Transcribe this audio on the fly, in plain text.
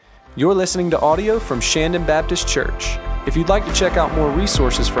You're listening to audio from Shandon Baptist Church. If you'd like to check out more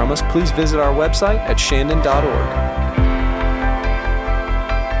resources from us, please visit our website at shandon.org.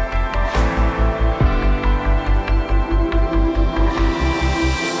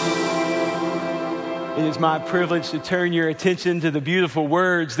 It is my privilege to turn your attention to the beautiful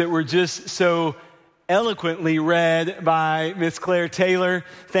words that were just so eloquently read by Miss Claire Taylor.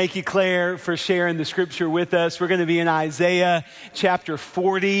 Thank you, Claire, for sharing the scripture with us. We're going to be in Isaiah chapter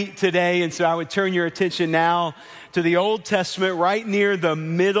 40 today, and so I would turn your attention now to the Old Testament, right near the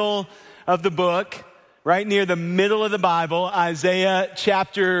middle of the book, right near the middle of the Bible, Isaiah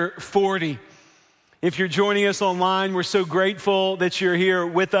chapter 40. If you're joining us online, we're so grateful that you're here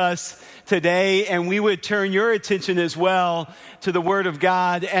with us today, and we would turn your attention as well to the Word of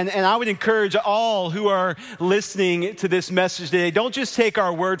God. And I would encourage all who are listening to this message today, don't just take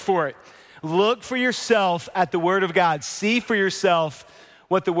our word for it. Look for yourself at the Word of God. See for yourself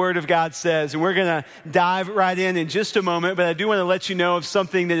what the Word of God says. And we're going to dive right in just a moment, but I do want to let you know of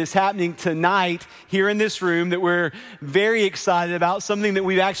something that is happening tonight here in this room that we're very excited about, something that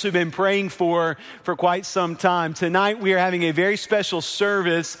we've actually been praying for quite some time. Tonight we are having a very special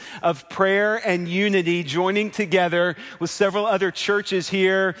service of prayer and unity, joining together with several other churches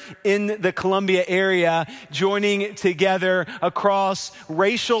here in the Columbia area, joining together across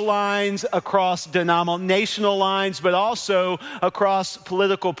racial lines, across denominational lines, but also across political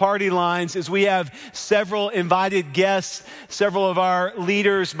party lines, as we have several invited guests, several of our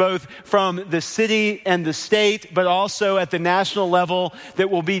leaders, both from the city and the state, but also at the national level, that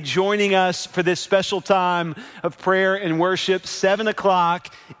will be joining us for this special time of prayer and worship, 7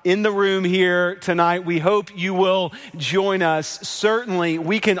 o'clock in the room here tonight. We hope you will join us. Certainly,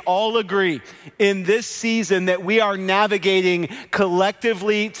 we can all agree in this season that we are navigating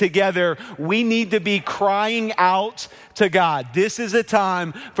collectively together. We need to be crying out to God. This is a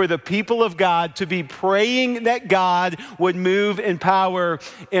time for the people of God to be praying that God would move in power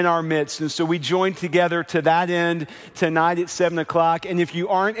in our midst. And so we join together to that end tonight at 7 o'clock. And if you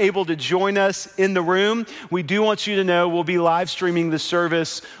aren't able to join us in the room, we do want you to know we'll be live streaming the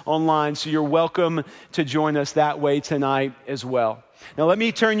service online. So you're welcome to join us that way tonight as well. Now let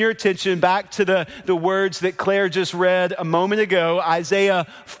me turn your attention back to the words that Claire just read a moment ago, Isaiah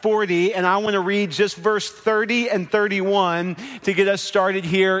 40, and I want to read just verse 30 and 31 to get us started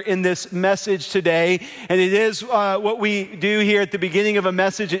here in this message today. And it is what we do here at the beginning of a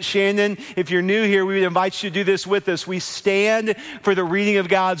message at Shandon. If you're new here, we would invite you to do this with us. We stand for the reading of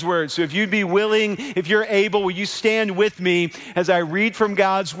God's word. So if you'd be willing, if you're able, will you stand with me as I read from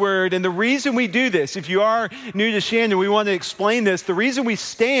God's word? And the reason we do this, if you are new to Shandon, we want to explain this. The reason we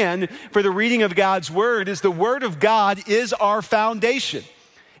stand for the reading of God's word is the word of God is our foundation.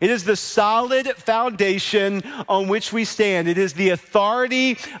 It is the solid foundation on which we stand. It is the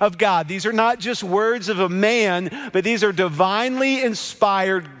authority of God. These are not just words of a man, but these are divinely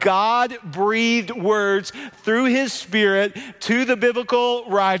inspired, God-breathed words through his Spirit to the biblical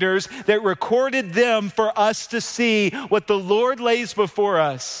writers that recorded them for us to see what the Lord lays before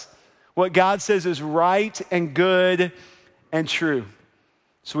us, what God says is right and good and true.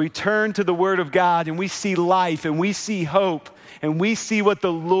 So we turn to the Word of God and we see life and we see hope and we see what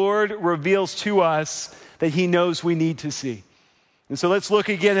the Lord reveals to us that he knows we need to see. And so let's look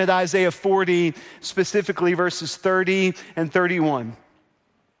again at Isaiah 40, specifically verses 30 and 31.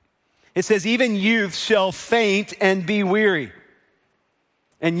 It says, "Even youth shall faint and be weary,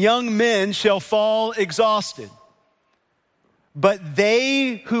 and young men shall fall exhausted. But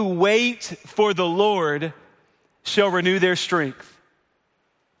they who wait for the Lord shall renew their strength."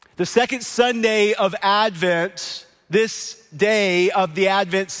 The second Sunday of Advent, this day of the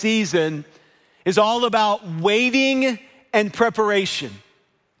Advent season, is all about waiting and preparation.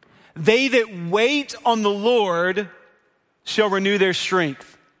 They that wait on the Lord shall renew their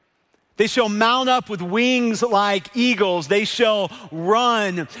strength. They shall mount up with wings like eagles. They shall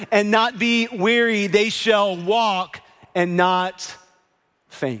run and not be weary. They shall walk and not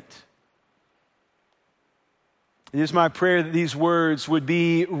faint. It is my prayer that these words would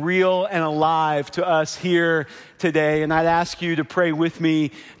be real and alive to us here today. And I'd ask you to pray with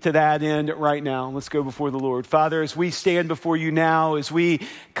me to that end right now. Let's go before the Lord. Father, as we stand before you now, as we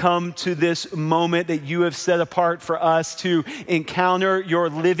come to this moment that you have set apart for us to encounter your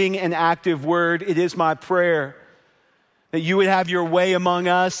living and active word, it is my prayer that you would have your way among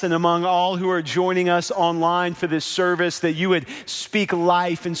us and among all who are joining us online for this service, that you would speak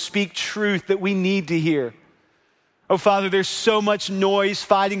life and speak truth that we need to hear. Oh, Father, there's so much noise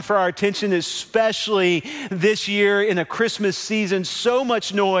fighting for our attention, especially this year in a Christmas season, so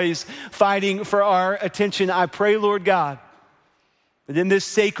much noise fighting for our attention. I pray, Lord God, that in this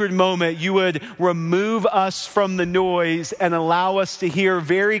sacred moment, you would remove us from the noise and allow us to hear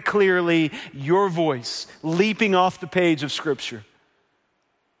very clearly your voice leaping off the page of Scripture.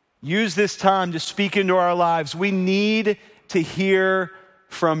 Use this time to speak into our lives. We need to hear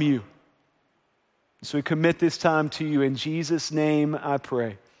from you. So we commit this time to you. In Jesus' name I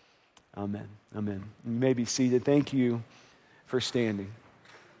pray. Amen. Amen. You may be seated. Thank you for standing.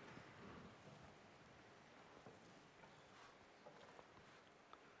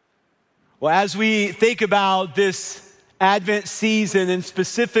 Well, as we think about this Advent season and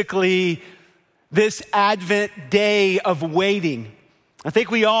specifically this Advent day of waiting, I think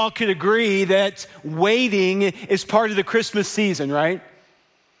we all could agree that waiting is part of the Christmas season, right?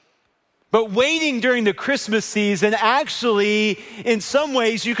 But waiting during the Christmas season actually, in some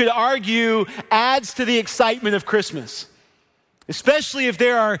ways, you could argue, adds to the excitement of Christmas. Especially if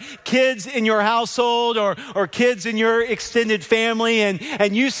there are kids in your household or kids in your extended family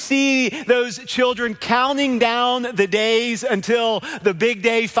and you see those children counting down the days until the big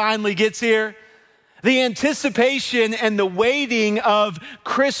day finally gets here. The anticipation and the waiting of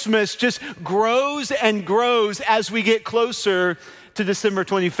Christmas just grows and grows as we get closer to December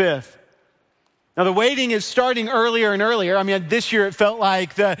 25th. Now, the waiting is starting earlier and earlier. I mean, this year it felt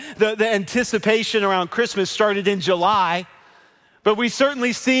like the anticipation around Christmas started in July. But we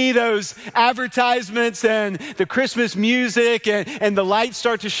certainly see those advertisements and the Christmas music and the lights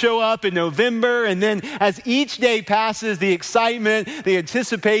start to show up in November. And then as each day passes, the excitement, the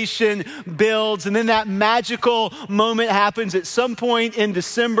anticipation builds. And then that magical moment happens at some point in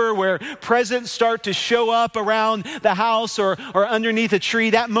December where presents start to show up around the house or underneath a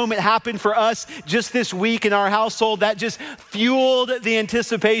tree. That moment happened for us just this week in our household. That just fueled the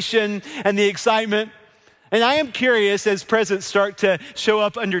anticipation and the excitement. And I am curious, as presents start to show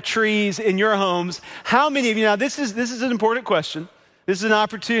up under trees in your homes, how many of you, now this is an important question. This is an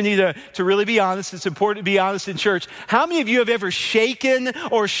opportunity to really be honest. It's important to be honest in church. How many of you have ever shaken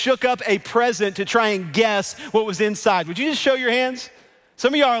or shook up a present to try and guess what was inside? Would you just show your hands?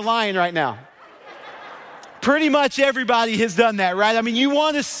 Some of y'all are lying right now. Pretty much everybody has done that, right? I mean, you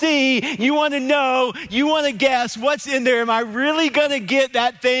want to see, you want to know, you want to guess what's in there. Am I really going to get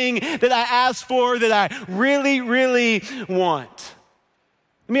that thing that I asked for, that I really, really want?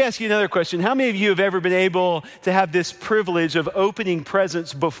 Let me ask you another question. How many of you have ever been able to have this privilege of opening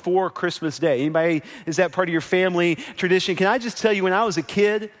presents before Christmas Day? Anybody, is that part of your family tradition? Can I just tell you, when I was a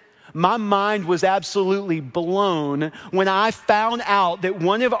kid, my mind was absolutely blown when I found out that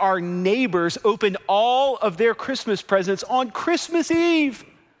one of our neighbors opened all of their Christmas presents on Christmas Eve.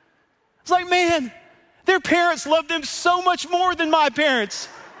 It's like, man, their parents loved them so much more than my parents.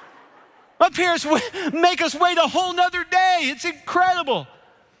 My parents would make us wait a whole nother day. It's incredible.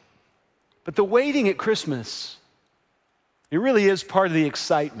 But the waiting at Christmas, it really is part of the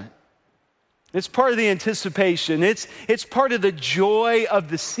excitement. It's part of the anticipation. It's part of the joy of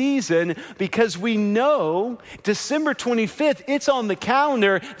the season because we know December 25th, it's on the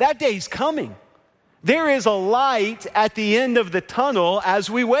calendar. That day's coming. There is a light at the end of the tunnel as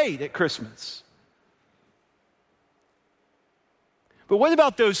we wait at Christmas. But what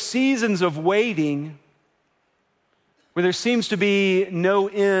about those seasons of waiting where there seems to be no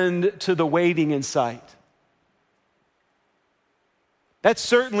end to the waiting in sight? That's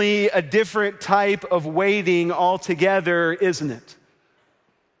certainly a different type of waiting altogether, isn't it?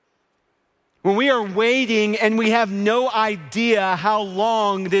 When we are waiting and we have no idea how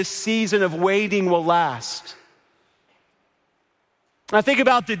long this season of waiting will last. I think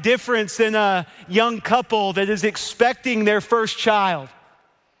about the difference in a young couple that is expecting their first child.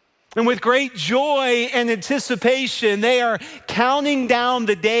 And with great joy and anticipation, they are counting down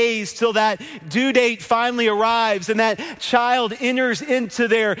the days till that due date finally arrives and that child enters into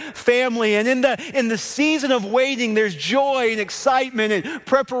their family. And in the season of waiting, there's joy and excitement and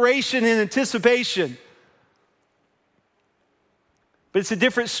preparation and anticipation. But it's a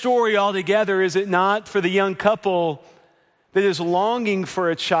different story altogether, is it not, for the young couple that is longing for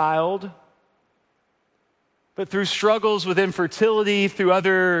a child, but through struggles with infertility, through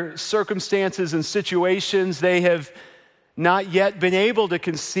other circumstances and situations, they have not yet been able to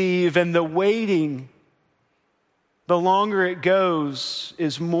conceive. And the waiting, the longer it goes,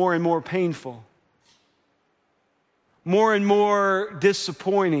 is more and more painful, more and more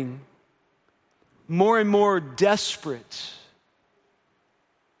disappointing, more and more desperate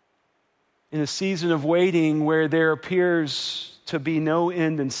in a season of waiting where there appears to be no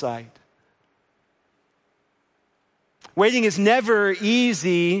end in sight. Waiting is never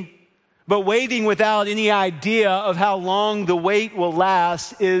easy, but waiting without any idea of how long the wait will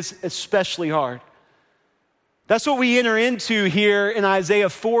last is especially hard. That's what we enter into here in Isaiah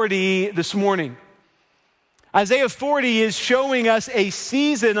 40 this morning. Isaiah 40 is showing us a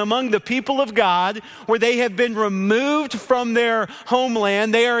season among the people of God where they have been removed from their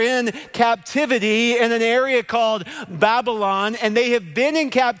homeland. They are in captivity in an area called Babylon, and they have been in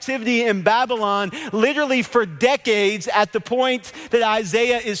captivity in Babylon literally for decades at the point that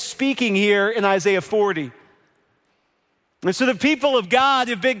Isaiah is speaking here in Isaiah 40. And so the people of God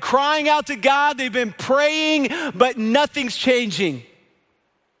have been crying out to God. They've been praying, but nothing's changing.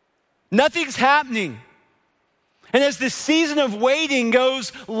 Nothing's happening. And as the season of waiting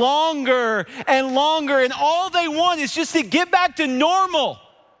goes longer and longer, and all they want is just to get back to normal.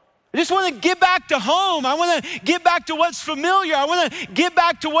 I just want to get back to home. I want to get back to what's familiar. I want to get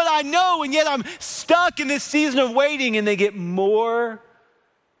back to what I know, and yet I'm stuck in this season of waiting, and they get more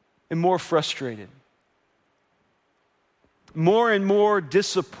and more frustrated. More and more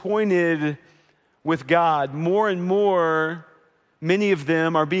disappointed with God. More and more, many of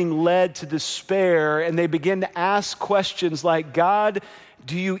them are being led to despair, and they begin to ask questions like, God,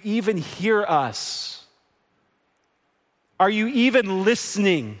 do you even hear us? Are you even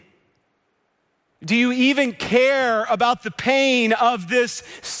listening? Do you even care about the pain of this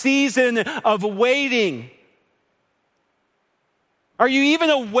season of waiting? Are you even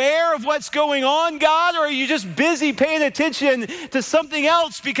aware of what's going on, God, or are you just busy paying attention to something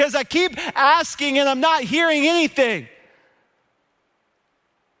else because I keep asking and I'm not hearing anything?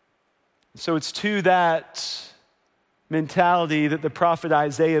 So it's to that mentality that the prophet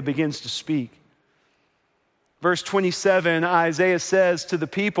Isaiah begins to speak. Verse 27, Isaiah says to the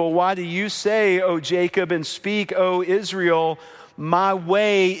people, why do you say, O Jacob, and speak, O Israel, my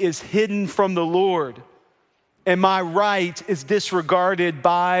way is hidden from the Lord, and my right is disregarded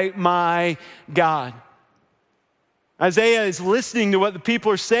by my God. Isaiah is listening to what the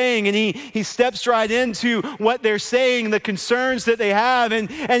people are saying, and he steps right into what they're saying, the concerns that they have,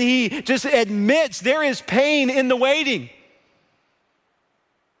 and he just admits there is pain in the waiting.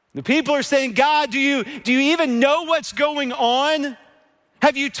 The people are saying, God, do you even know what's going on?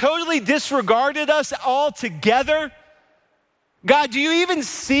 Have you totally disregarded us altogether? God, do you even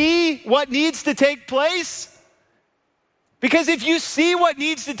see what needs to take place? Because if you see what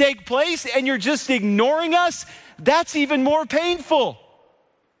needs to take place and you're just ignoring us, that's even more painful.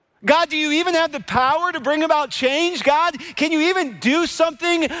 God, do you even have the power to bring about change? God, can you even do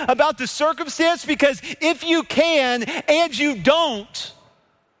something about the circumstance? Because if you can and you don't,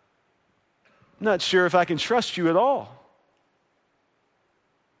 I'm not sure if I can trust you at all.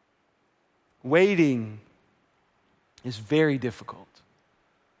 Waiting is very difficult.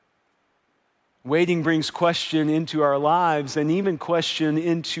 Waiting brings question into our lives and even question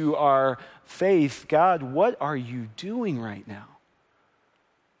into our faith. God, what are you doing right now?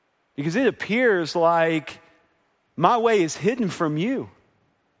 Because it appears like my way is hidden from you.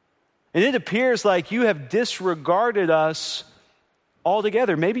 And it appears like you have disregarded us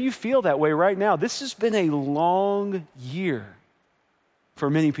altogether. Maybe you feel that way right now. This has been a long year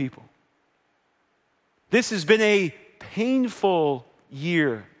for many people. This has been a painful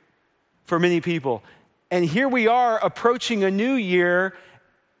year for many people. And here we are approaching a new year,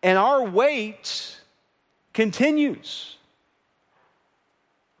 and our wait continues.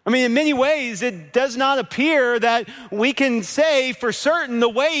 I mean, in many ways, it does not appear that we can say for certain the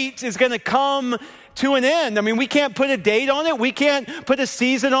wait is going to come to an end. I mean, we can't put a date on it. We can't put a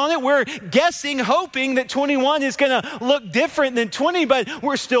season on it. We're guessing, hoping that 21 is going to look different than 20, but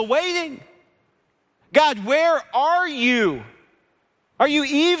we're still waiting. God, where are you? Are you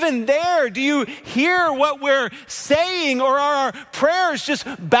even there? Do you hear what we're saying, or are our prayers just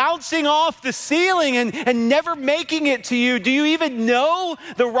bouncing off the ceiling and never making it to you? Do you even know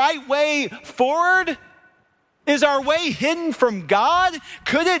the right way forward? Is our way hidden from God?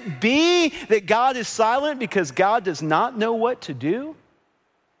 Could it be that God is silent because God does not know what to do?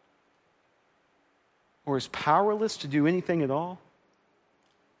 Or is powerless to do anything at all?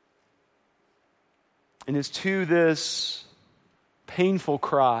 And it's to this painful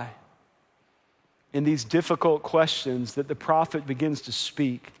cry and these difficult questions that the prophet begins to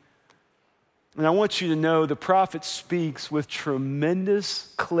speak. And I want you to know the prophet speaks with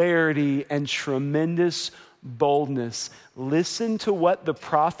tremendous clarity and tremendous boldness. Listen to what the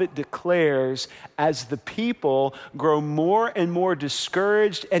prophet declares as the people grow more and more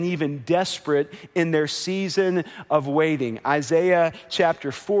discouraged and even desperate in their season of waiting. Isaiah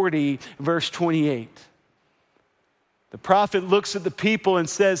chapter 40, verse 28. The prophet looks at the people and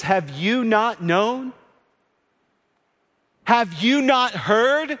says, have you not known? Have you not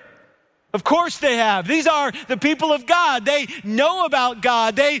heard? Of course they have. These are the people of God. They know about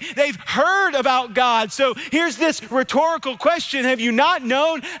God. They've heard about God. So here's this rhetorical question. Have you not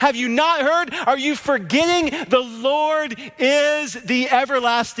known? Have you not heard? Are you forgetting the Lord is the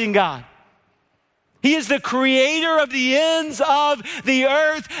everlasting God? He is the creator of the ends of the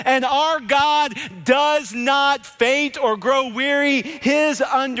earth, and our God does not faint or grow weary. His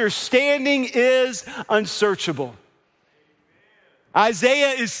understanding is unsearchable.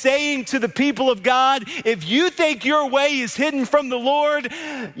 Isaiah is saying to the people of God, if you think your way is hidden from the Lord,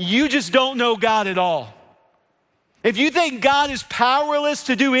 you just don't know God at all. If you think God is powerless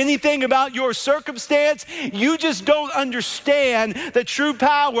to do anything about your circumstance, you just don't understand the true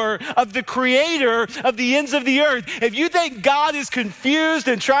power of the creator of the ends of the earth. If you think God is confused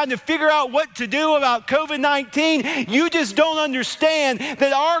and trying to figure out what to do about COVID-19, you just don't understand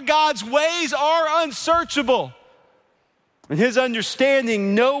that our God's ways are unsearchable. And his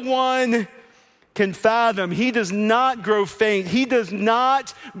understanding, no one can fathom. He does not grow faint. He does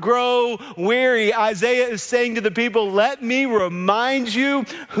not grow weary. Isaiah is saying to the people, let me remind you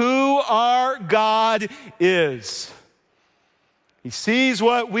who our God is. He sees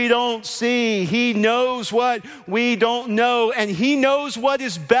what we don't see. He knows what we don't know. And he knows what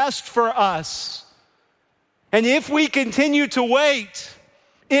is best for us. And if we continue to wait,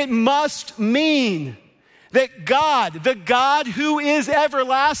 it must mean that God, the God who is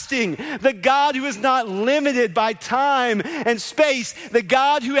everlasting, the God who is not limited by time and space, the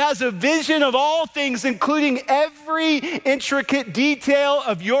God who has a vision of all things, including every intricate detail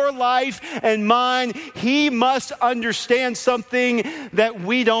of your life and mine, he must understand something that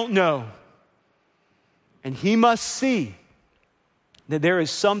we don't know. And he must see that there is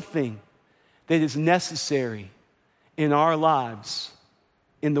something that is necessary in our lives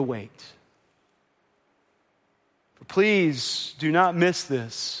in the wait. Please do not miss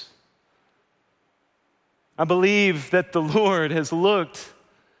this. I believe that the Lord has looked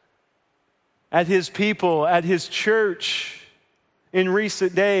at his people, at his church in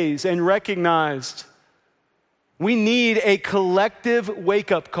recent days and recognized we need a collective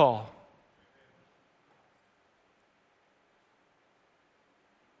wake-up call.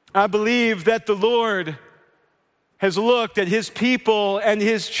 I believe that the Lord has looked at his people and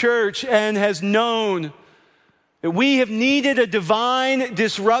his church and has known that we have needed a divine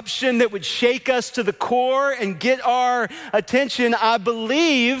disruption that would shake us to the core and get our attention. I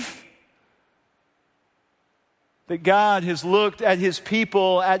believe that God has looked at his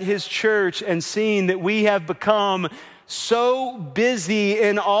people, at his church, and seen that we have become so busy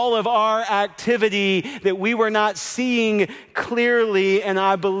in all of our activity that we were not seeing clearly. And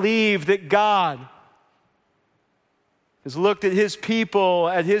I believe that God has looked at his people,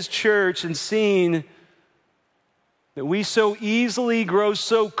 at his church, and seen that we so easily grow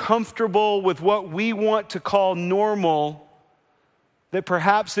so comfortable with what we want to call normal that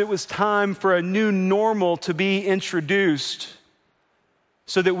perhaps it was time for a new normal to be introduced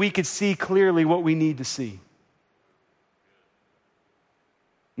so that we could see clearly what we need to see.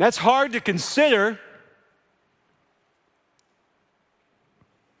 That's hard to consider,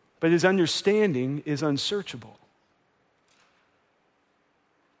 but his understanding is unsearchable.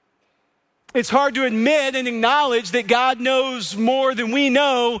 It's hard to admit and acknowledge that God knows more than we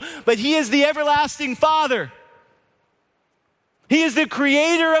know, but he is the everlasting Father. He is the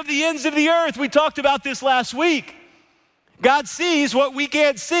creator of the ends of the earth. We talked about this last week. God sees what we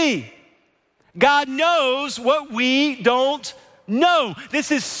can't see. God knows what we don't know.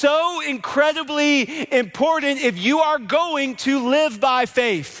 This is so incredibly important if you are going to live by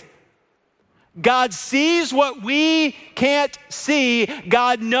faith. God sees what we can't see.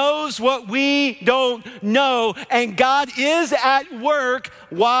 God knows what we don't know. And God is at work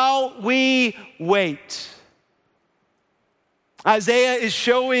while we wait. Isaiah is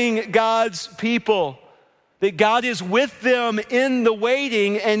showing God's people that God is with them in the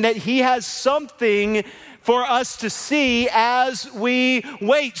waiting and that he has something for us to see as we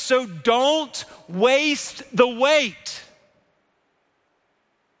wait. So don't waste the wait.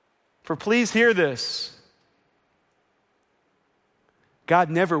 For please hear this. God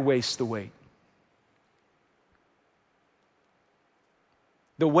never wastes the wait.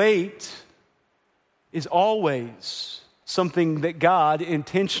 The wait is always something that God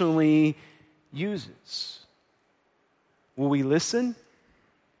intentionally uses. Will we listen?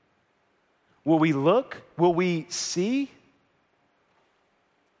 Will we look? Will we see?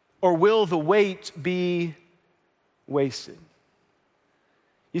 Or will the wait be wasted?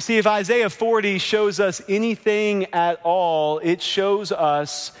 You see, if Isaiah 40 shows us anything at all, it shows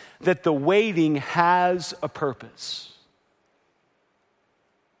us that the waiting has a purpose.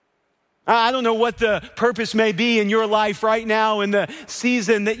 I don't know what the purpose may be in your life right now, in the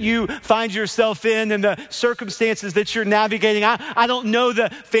season that you find yourself in and the circumstances that you're navigating. I don't know the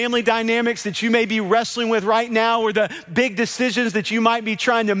family dynamics that you may be wrestling with right now, or the big decisions that you might be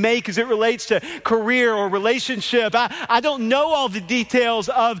trying to make as it relates to career or relationship. I don't know all the details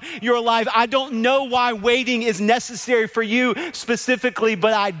of your life. I don't know why waiting is necessary for you specifically,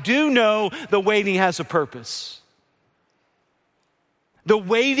 but I do know the waiting has a purpose. The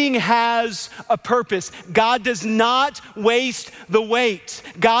waiting has a purpose. God does not waste the wait.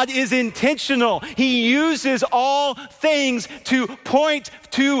 God is intentional. He uses all things to point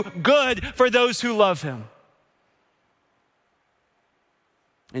to good for those who love him.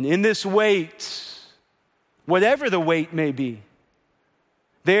 And in this wait, whatever the wait may be,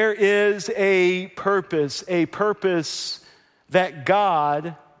 there is a purpose that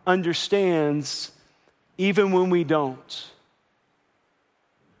God understands even when we don't.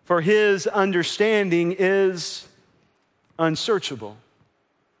 For his understanding is unsearchable.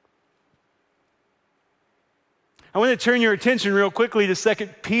 I want to turn your attention real quickly to 2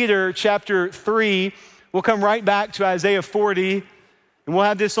 Peter chapter 3. We'll come right back to Isaiah 40, and we'll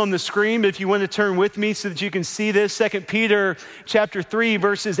have this on the screen, but if you want to turn with me so that you can see this, 2 Peter chapter 3,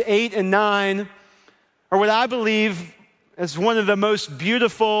 verses 8 and 9, are what I believe is one of the most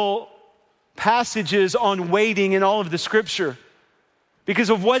beautiful passages on waiting in all of the Scripture,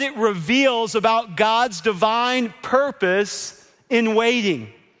 because of what it reveals about God's divine purpose in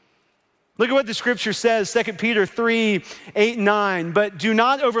waiting. Look at what the Scripture says, 2 Peter 3, 8, 9. But do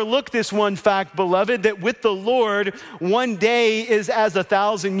not overlook this one fact, beloved, that with the Lord, one day is as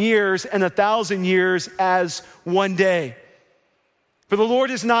 1,000 years, and 1,000 years as one day. For the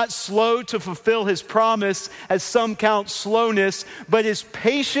Lord is not slow to fulfill his promise, as some count slowness, but is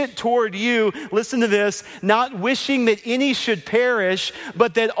patient toward you, listen to this, not wishing that any should perish,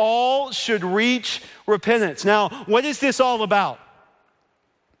 but that all should reach repentance. Now, what is this all about?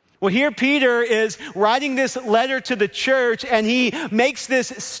 Well, here Peter is writing this letter to the church, and he makes this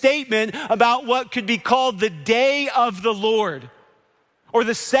statement about what could be called the day of the Lord, or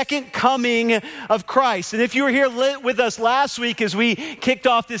the second coming of Christ. And if you were here with us last week as we kicked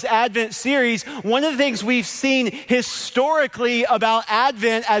off this Advent series, one of the things we've seen historically about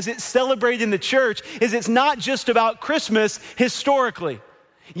Advent as it's celebrated in the church is it's not just about Christmas historically.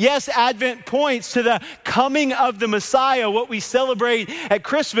 Yes, Advent points to the coming of the Messiah, what we celebrate at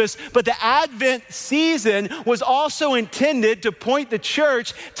Christmas, but the Advent season was also intended to point the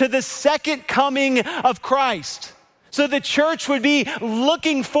church to the second coming of Christ. So the church would be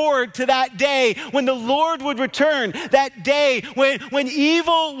looking forward to that day when the Lord would return, that day when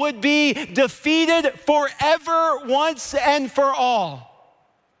evil would be defeated forever, once and for all,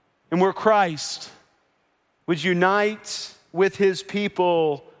 and where Christ would unite with his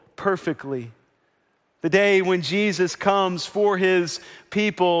people perfectly. The day when Jesus comes for his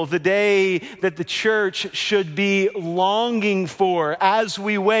people, the day that the church should be longing for as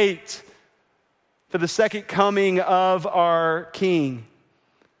we wait for the second coming of our King.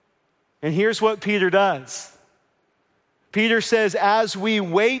 And here's what Peter does. Peter says, as we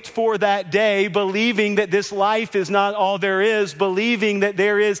wait for that day, believing that this life is not all there is, believing that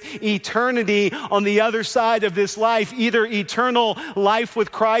there is eternity on the other side of this life, either eternal life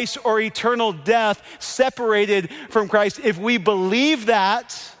with Christ or eternal death separated from Christ. If we believe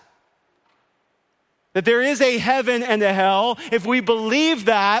that there is a heaven and a hell, if we believe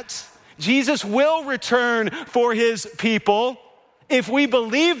that Jesus will return for his people, if we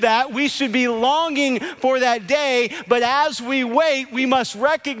believe that, we should be longing for that day. But as we wait, we must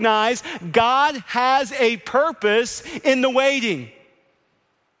recognize God has a purpose in the waiting.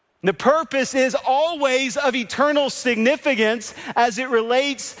 The purpose is always of eternal significance as it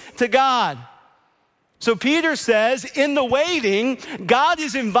relates to God. So Peter says, in the waiting, God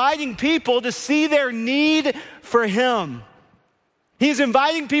is inviting people to see their need for him. He's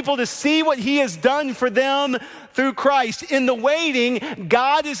inviting people to see what he has done for them through Christ. In the waiting,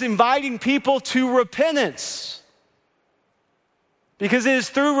 God is inviting people to repentance. Because it is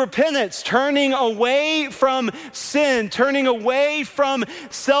through repentance, turning away from sin, turning away from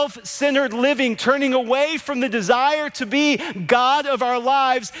self-centered living, turning away from the desire to be God of our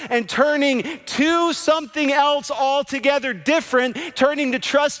lives, and turning to something else altogether different, turning to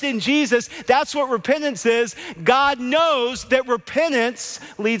trust in Jesus. That's what repentance is. God knows that repentance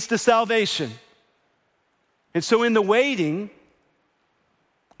leads to salvation. And so in the waiting,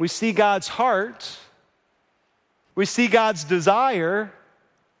 we see God's heart. We see God's desire,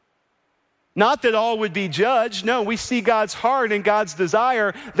 not that all would be judged. No, we see God's heart and God's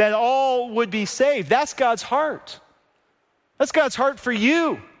desire that all would be saved. That's God's heart. That's God's heart for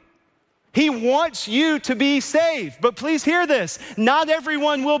you. He wants you to be saved. But please hear this, not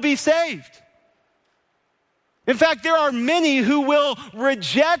everyone will be saved. In fact, there are many who will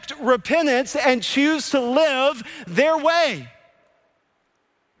reject repentance and choose to live their way.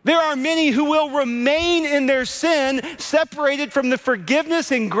 There are many who will remain in their sin, separated from the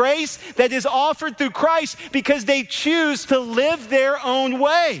forgiveness and grace that is offered through Christ because they choose to live their own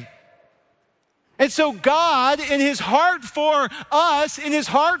way. And so God, in his heart for us, in his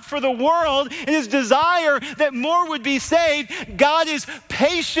heart for the world, in his desire that more would be saved, God is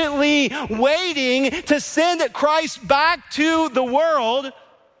patiently waiting to send Christ back to the world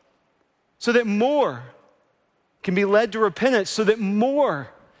so that more can be led to repentance, so that more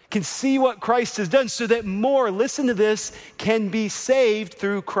can see what Christ has done, so that more, listen to this, can be saved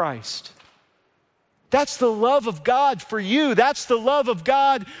through Christ. That's the love of God for you. That's the love of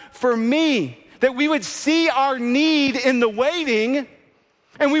God for me. That we would see our need in the waiting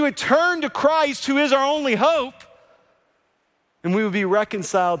and we would turn to Christ, who is our only hope, and we would be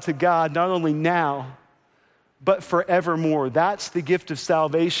reconciled to God not only now, but forevermore. That's the gift of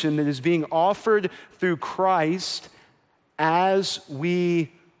salvation that is being offered through Christ as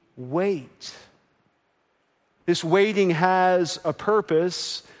we wait. This waiting has a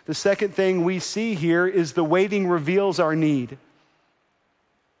purpose. The second thing we see here is the waiting reveals our need.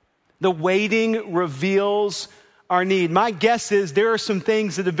 The waiting reveals our need. My guess is there are some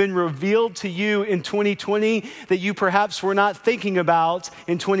things that have been revealed to you in 2020 that you perhaps were not thinking about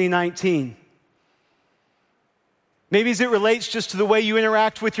in 2019. Maybe as it relates just to the way you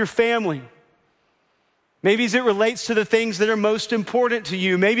interact with your family. Maybe as it relates to the things that are most important to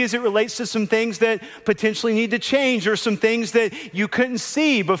you. Maybe as it relates to some things that potentially need to change or some things that you couldn't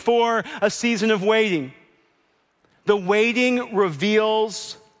see before a season of waiting. The waiting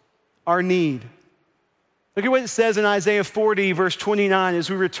reveals our need. Look at what it says in Isaiah 40, verse 29, as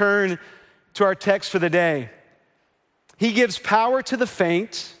we return to our text for the day. He gives power to the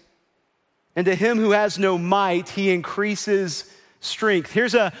faint, and to him who has no might, he increases strength.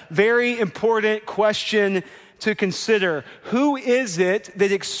 Here's a very important question to consider. Who is it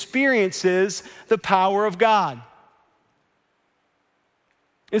that experiences the power of God?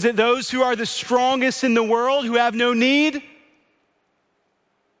 Is it those who are the strongest in the world who have no need?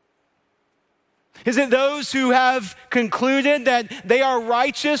 Is it those who have concluded that they are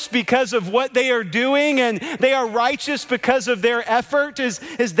righteous because of what they are doing and they are righteous because of their effort? Is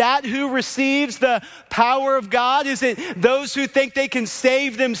that who receives the power of God? Is it those who think they can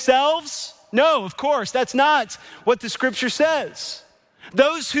save themselves? No, of course, that's not what the scripture says.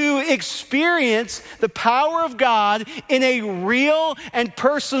 Those who experience the power of God in a real and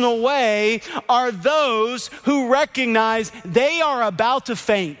personal way are those who recognize they are about to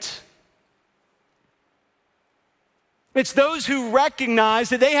faint. It's those who recognize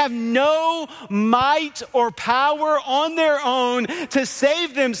that they have no might or power on their own to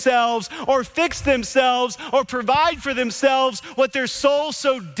save themselves or fix themselves or provide for themselves what their soul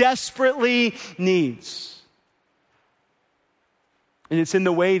so desperately needs. And it's in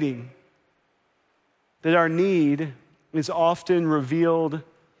the waiting that our need is often revealed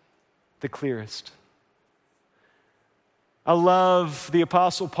the clearest. I love the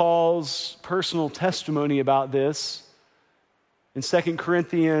Apostle Paul's personal testimony about this. In 2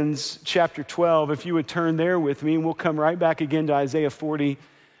 Corinthians chapter 12, if you would turn there with me, and we'll come right back again to Isaiah 40.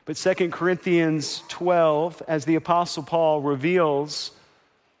 But 2 Corinthians 12, as the Apostle Paul reveals,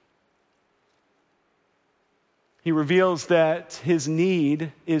 he reveals that his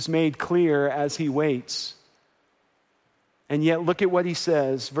need is made clear as he waits. And yet look at what he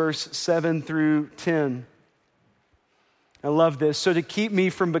says, verse 7 through 10. I love this. So to keep me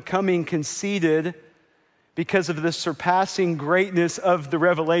from becoming conceited because of the surpassing greatness of the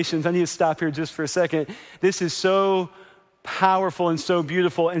revelations. I need to stop here just for a second. This is so powerful and so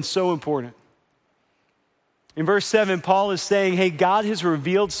beautiful and so important. In verse 7, Paul is saying, hey, God has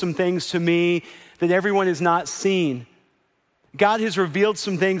revealed some things to me that everyone has not seen. God has revealed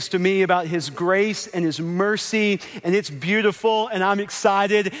some things to me about his grace and his mercy, and it's beautiful, and I'm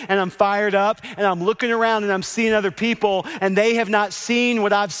excited, and I'm fired up, and I'm looking around and I'm seeing other people, and they have not seen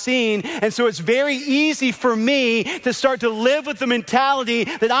what I've seen. And so it's very easy for me to start to live with the mentality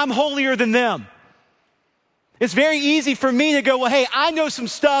that I'm holier than them. It's very easy for me to go, well, hey, I know some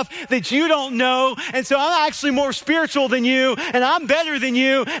stuff that you don't know, and so I'm actually more spiritual than you, and I'm better than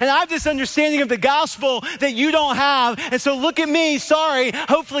you, and I have this understanding of the gospel that you don't have, and so look at me, sorry,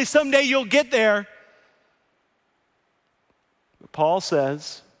 hopefully someday you'll get there. But Paul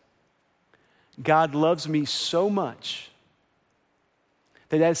says, God loves me so much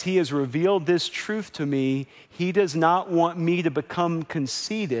that as he has revealed this truth to me, he does not want me to become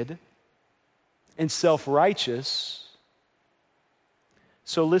conceited, and self-righteous.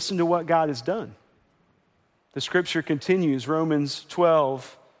 So listen to what God has done. The scripture continues, Romans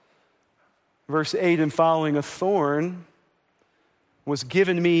 12, verse 8 and following, a thorn was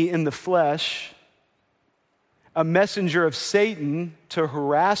given me in the flesh, a messenger of Satan to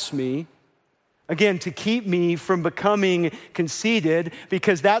harass me, again, to keep me from becoming conceited,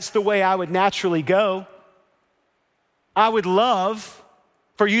 because that's the way I would naturally go. I would love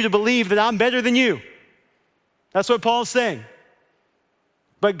for you to believe that I'm better than you. That's what Paul's saying.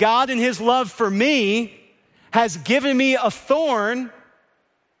 But God, in his love for me, has given me a thorn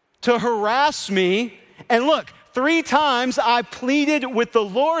to harass me. And look, 3 times I pleaded with the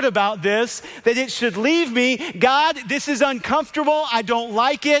Lord about this, that it should leave me. God, this is uncomfortable. I don't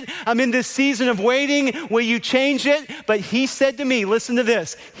like it. I'm in this season of waiting. Will you change it? But he said to me, listen to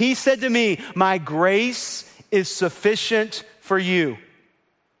this. He said to me, my grace is sufficient for you,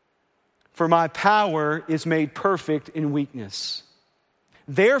 for my power is made perfect in weakness.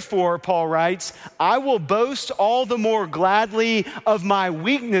 Therefore, Paul writes, I will boast all the more gladly of my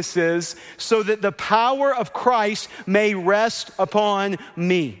weaknesses, so that the power of Christ may rest upon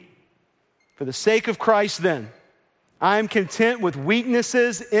me. For the sake of Christ, then, I am content with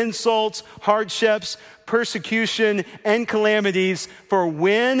weaknesses, insults, hardships, persecution, and calamities. For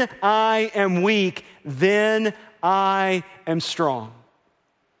when I am weak, then I am strong.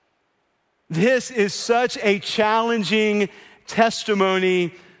 This is such a challenging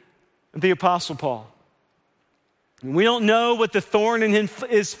testimony of the Apostle Paul. We don't know what the thorn in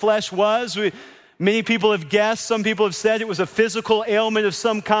his flesh was. Many people have guessed. Some people have said it was a physical ailment of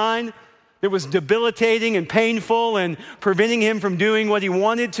some kind that was debilitating and painful and preventing him from doing what he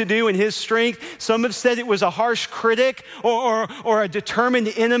wanted to do in his strength. Some have said it was a harsh critic or a determined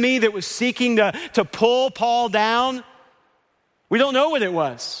enemy that was seeking to pull Paul down. We don't know what it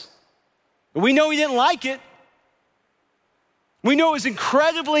was. We know he didn't like it. We know it was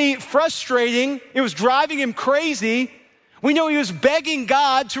incredibly frustrating. It was driving him crazy. We know he was begging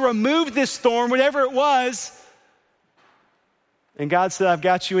God to remove this thorn, whatever it was. And God said, I've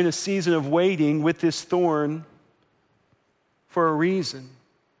got you in a season of waiting with this thorn for a reason.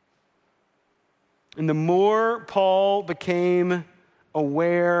 And the more Paul became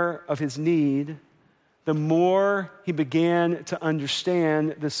aware of his need, the more he began to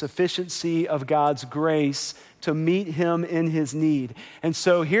understand the sufficiency of God's grace to meet him in his need. And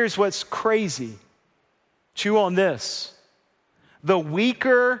so here's what's crazy. Chew on this. The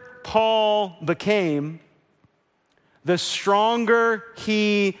weaker Paul became, the stronger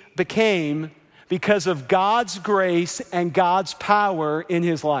he became because of God's grace and God's power in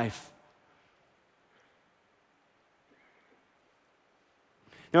his life.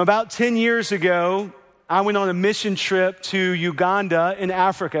 Now, about 10 years ago, I went on a mission trip to Uganda in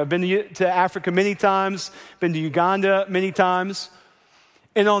Africa. I've been to Africa many times, been to Uganda many times.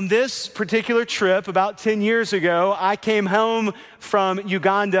 And on this particular trip, about 10 years ago, I came home from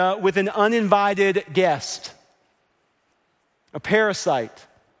Uganda with an uninvited guest, a parasite.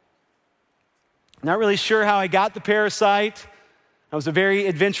 Not really sure how I got the parasite. I was a very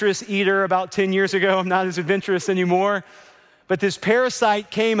adventurous eater about 10 years ago. I'm not as adventurous anymore. But this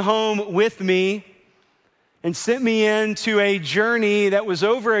parasite came home with me and sent me into a journey that was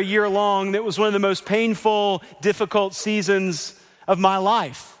over a year long, that was one of the most painful, difficult seasons of my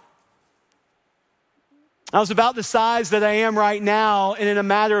life. I was about the size that I am right now, and in a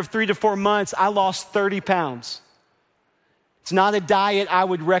matter of 3 to 4 months, I lost 30 pounds. It's not a diet I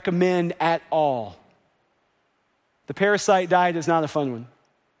would recommend at all. The parasite diet is not a fun one.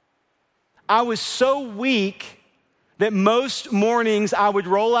 I was so weak that most mornings I would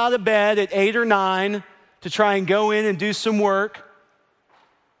roll out of bed at 8 or 9 to try and go in and do some work.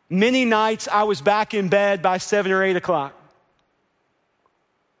 Many nights I was back in bed by 7 or 8 o'clock.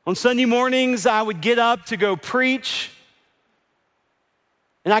 On Sunday mornings, I would get up to go preach,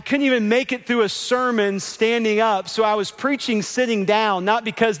 and I couldn't even make it through a sermon standing up, so I was preaching sitting down, not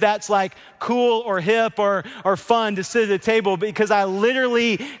because that's like cool or hip or fun to sit at a table, but because I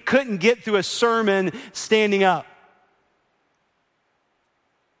literally couldn't get through a sermon standing up.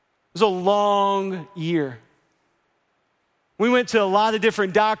 It was a long year. We went to a lot of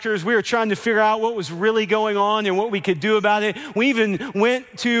different doctors. We were trying to figure out what was really going on and what we could do about it. We even went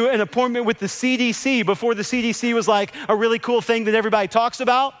to an appointment with the CDC before the CDC was like a really cool thing that everybody talks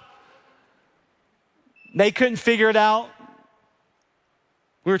about. They couldn't figure it out.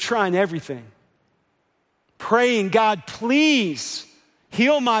 We were trying everything. Praying, God, please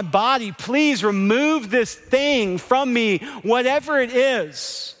heal my body. Please remove this thing from me, whatever it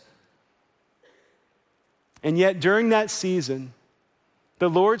is. And yet during that season, the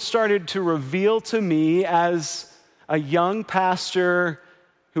Lord started to reveal to me as a young pastor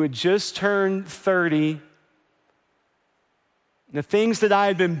who had just turned 30, the things that I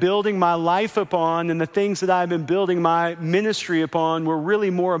had been building my life upon and the things that I had been building my ministry upon were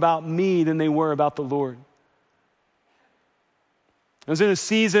really more about me than they were about the Lord. I was in a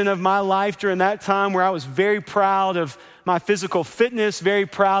season of my life during that time where I was very proud of my physical fitness, very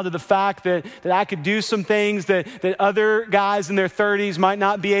proud of the fact that I could do some things that other guys in their 30s might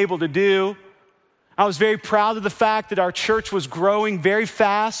not be able to do. I was very proud of the fact that our church was growing very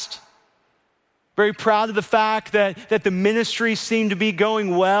fast. Very proud of the fact that the ministry seemed to be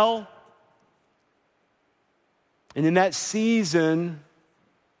going well. And in that season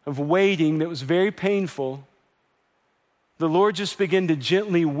of waiting that was very painful, the Lord just began to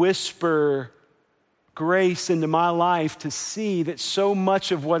gently whisper grace into my life to see that so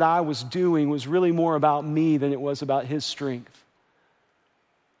much of what I was doing was really more about me than it was about His strength.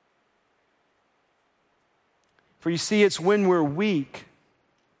 For you see, it's when we're weak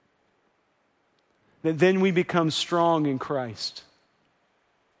that then we become strong in Christ.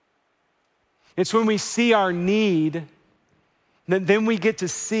 It's when we see our need that then we get to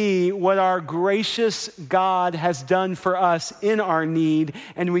see what our gracious God has done for us in our need,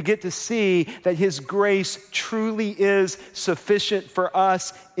 and we get to see that His grace truly is sufficient for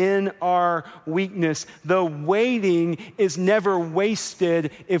us in our weakness. The waiting is never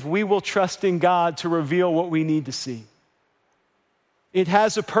wasted if we will trust in God to reveal what we need to see. It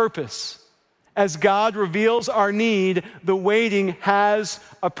has a purpose. As God reveals our need, the waiting has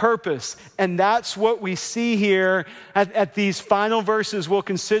a purpose. And that's what we see here at these final verses we'll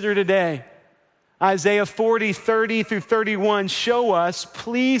consider today. Isaiah 40, 30 through 31 show us,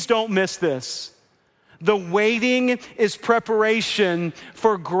 please don't miss this. The waiting is preparation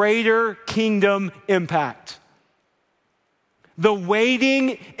for greater kingdom impact. The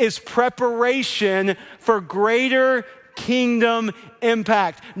waiting is preparation for greater kingdom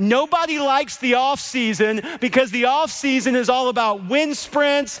impact. Nobody likes the off season because the off season is all about wind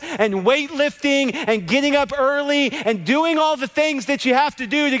sprints and weightlifting and getting up early and doing all the things that you have to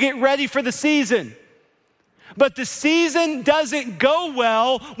do to get ready for the season. But the season doesn't go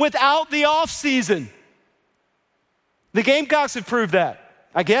well without the off season. The Gamecocks have proved that,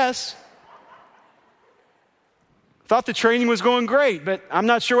 I guess. Thought the training was going great, but I'm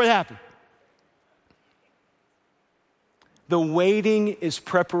not sure what happened. The waiting is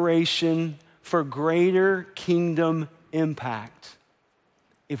preparation for greater kingdom impact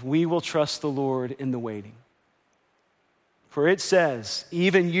if we will trust the Lord in the waiting. For it says,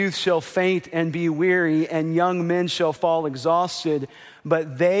 even youth shall faint and be weary, and young men shall fall exhausted.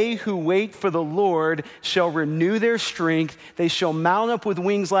 But they who wait for the Lord shall renew their strength. They shall mount up with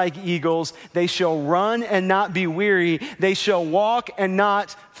wings like eagles. They shall run and not be weary. They shall walk and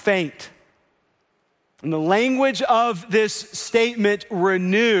not faint. And the language of this statement,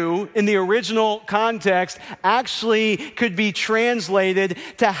 renew, in the original context, actually could be translated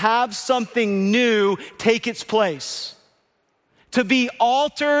to have something new take its place. To be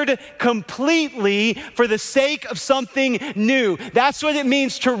altered completely for the sake of something new. That's what it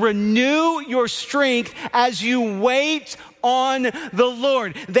means to renew your strength as you wait on the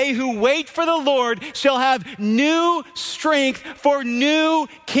Lord. They who wait for the Lord shall have new strength for new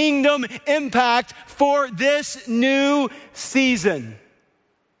kingdom impact for this new season.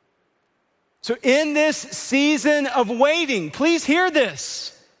 So in this season of waiting, please hear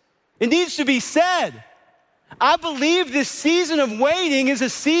this. It needs to be said. I believe this season of waiting is a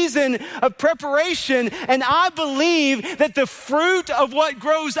season of preparation, and I believe that the fruit of what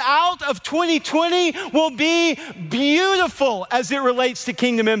grows out of 2020 will be beautiful as it relates to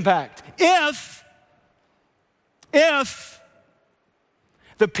kingdom impact. If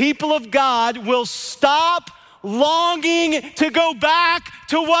the people of God will stop longing to go back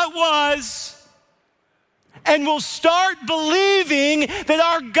to what was, and we'll start believing that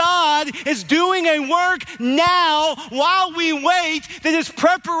our God is doing a work now while we wait that is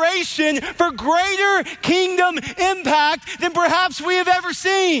preparation for greater kingdom impact than perhaps we have ever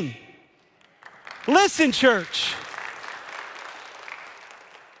seen. Listen, church.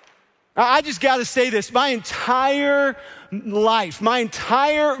 I just got to say this. My entire life, my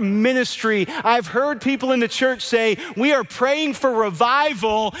entire ministry, I've heard people in the church say, we are praying for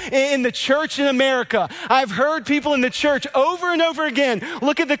revival in the church in America. I've heard people in the church over and over again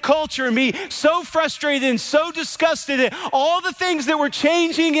look at the culture and be so frustrated and so disgusted at all the things that were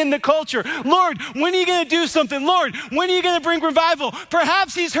changing in the culture. Lord, when are you going to do something? Lord, when are you going to bring revival?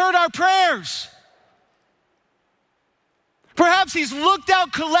 Perhaps He's heard our prayers. Perhaps he's looked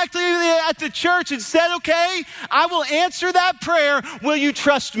out collectively at the church and said, okay, I will answer that prayer. Will you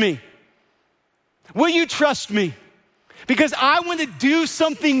trust me? Will you trust me? Because I want to do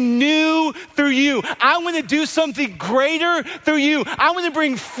something new through you. I want to do something greater through you. I want to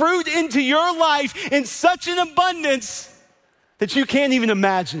bring fruit into your life in such an abundance that you can't even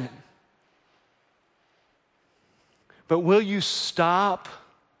imagine it. But will you stop?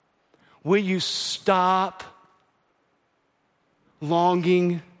 Will you stop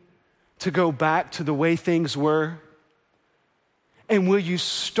longing to go back to the way things were? And will you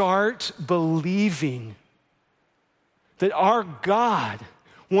start believing that our God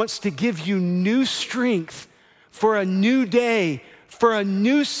wants to give you new strength for a new day, for a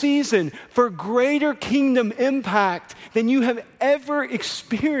new season, for greater kingdom impact than you have ever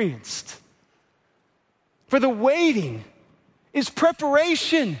experienced? For the waiting is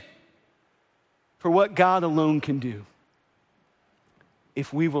preparation for what God alone can do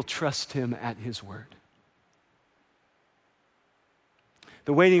if we will trust him at his word.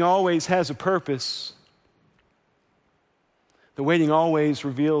 The waiting always has a purpose. The waiting always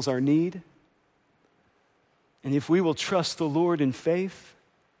reveals our need. And if we will trust the Lord in faith,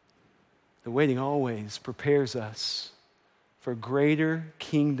 the waiting always prepares us for greater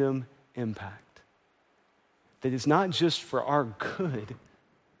kingdom impact that is not just for our good,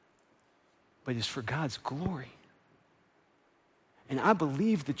 but is for God's glory. And I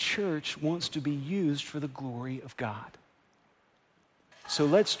believe the church wants to be used for the glory of God. So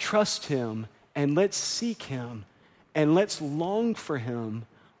let's trust him and let's seek him and let's long for him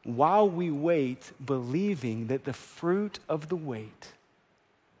while we wait, believing that the fruit of the wait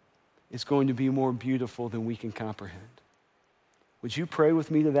is going to be more beautiful than we can comprehend. Would you pray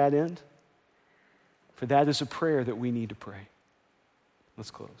with me to that end? For that is a prayer that we need to pray.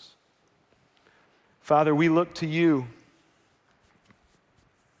 Let's close. Father, we look to you.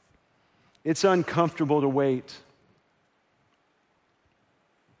 It's uncomfortable to wait.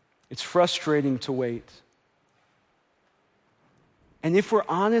 It's frustrating to wait. And if we're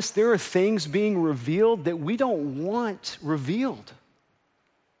honest, there are things being revealed that we don't want revealed.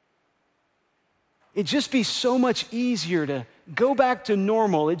 It'd just be so much easier to go back to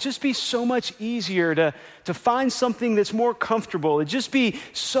normal. It'd just be so much easier to find something that's more comfortable. It'd just be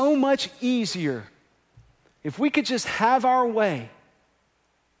so much easier if we could just have our way.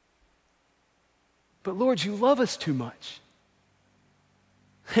 But Lord, you love us too much.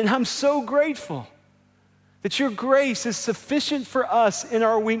 And I'm so grateful that your grace is sufficient for us in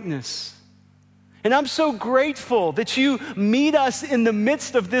our weakness. And I'm so grateful that you meet us in the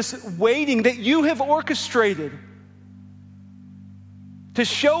midst of this waiting that you have orchestrated to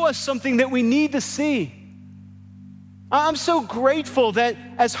show us something that we need to see. I'm so grateful that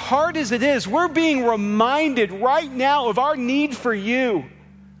as hard as it is, we're being reminded right now of our need for you.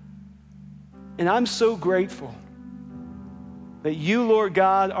 And I'm so grateful that you, Lord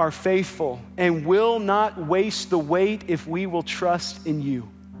God, are faithful and will not waste the wait if we will trust in you.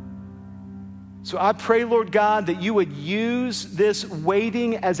 So I pray, Lord God, that you would use this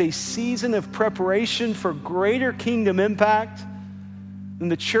waiting as a season of preparation for greater kingdom impact than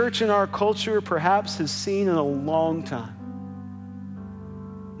the church in our culture perhaps has seen in a long time.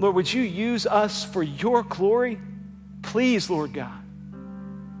 Lord, would you use us for your glory? Please, Lord God.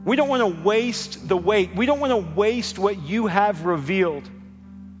 We don't want to waste the wait. We don't want to waste what you have revealed.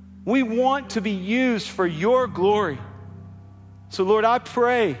 We want to be used for your glory. So Lord, I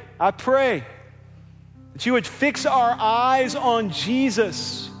pray that you would fix our eyes on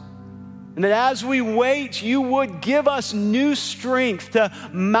Jesus, and that as we wait, you would give us new strength to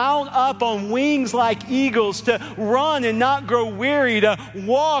mount up on wings like eagles, to run and not grow weary, to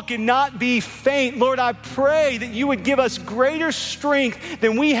walk and not be faint. Lord, I pray that you would give us greater strength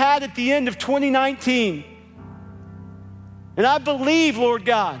than we had at the end of 2019. And I believe, Lord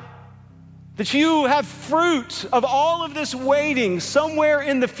God, that you have fruit of all of this waiting somewhere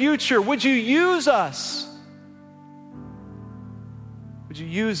in the future. Would you use us? Would you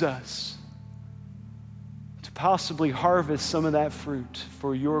use us to possibly harvest some of that fruit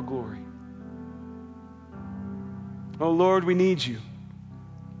for your glory? Oh Lord, we need you.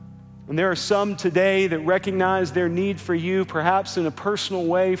 And there are some today that recognize their need for you, perhaps in a personal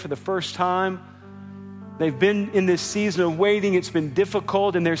way for the first time. They've been in this season of waiting. It's been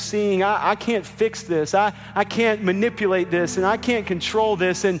difficult, and they're seeing, I can't fix this. I can't manipulate this, and I can't control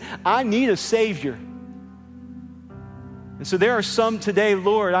this, and I need a Savior. And so there are some today,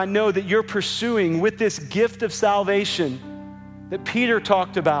 Lord, I know that you're pursuing with this gift of salvation that Peter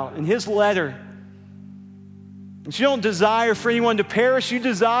talked about in his letter. You don't desire for anyone to perish. You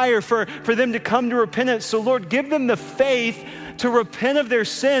desire for them to come to repentance. So Lord, give them the faith to repent of their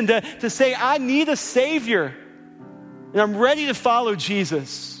sin, to say, I need a Savior, and I'm ready to follow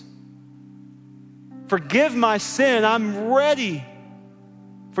Jesus. Forgive my sin. I'm ready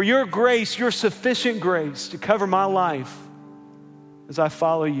for your grace, your sufficient grace to cover my life as I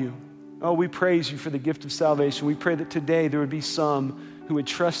follow you. Oh, we praise you for the gift of salvation. We pray that today there would be some who would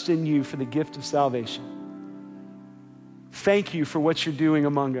trust in you for the gift of salvation. Thank you for what you're doing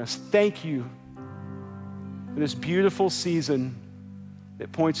among us. Thank you for this beautiful season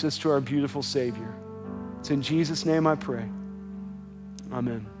that points us to our beautiful Savior. It's in Jesus' name I pray.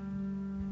 Amen.